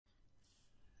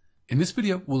In this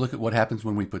video, we'll look at what happens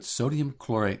when we put sodium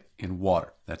chlorate in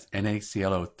water. That's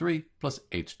NaClO3 plus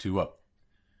H2O.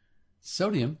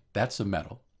 Sodium, that's a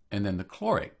metal, and then the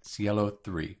chlorate,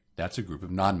 ClO3, that's a group of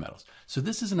nonmetals. So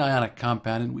this is an ionic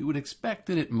compound, and we would expect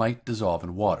that it might dissolve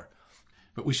in water.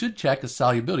 But we should check a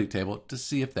solubility table to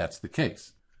see if that's the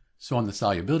case. So on the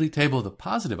solubility table, the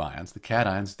positive ions, the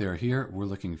cations, they're here. We're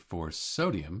looking for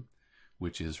sodium,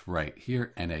 which is right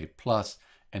here, Na+,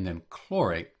 and then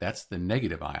chlorate, that's the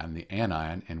negative ion, the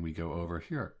anion, and we go over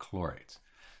here are chlorates.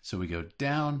 So we go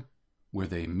down where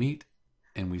they meet,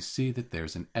 and we see that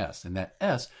there's an S, and that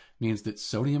S means that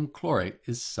sodium chlorate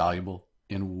is soluble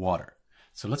in water.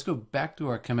 So let's go back to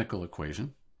our chemical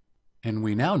equation, and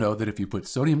we now know that if you put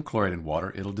sodium chlorate in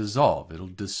water, it'll dissolve, it'll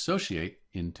dissociate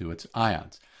into its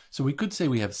ions. So we could say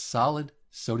we have solid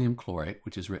sodium chlorate,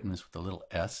 which is written as with a little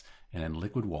s, and then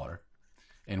liquid water.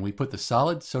 And we put the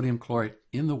solid sodium chlorate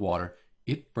in the water,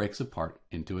 it breaks apart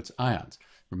into its ions.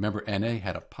 Remember, Na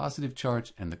had a positive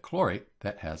charge, and the chlorate,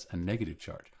 that has a negative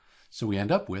charge. So we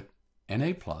end up with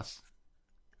Na plus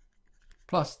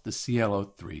the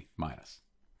ClO3 minus.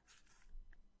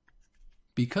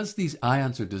 Because these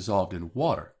ions are dissolved in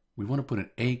water, we want to put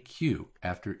an AQ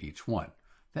after each one.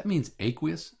 That means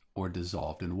aqueous or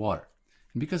dissolved in water.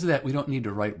 And because of that, we don't need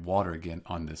to write water again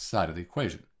on this side of the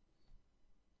equation.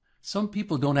 Some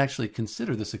people don't actually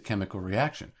consider this a chemical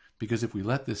reaction, because if we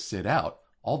let this sit out,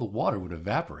 all the water would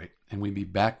evaporate and we'd be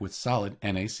back with solid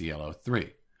NaClO3.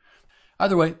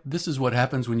 Either way, this is what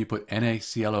happens when you put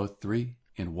NaClO3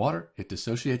 in water. It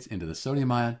dissociates into the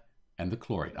sodium ion and the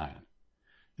chlorate ion.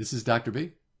 This is Dr.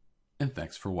 B, and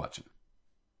thanks for watching.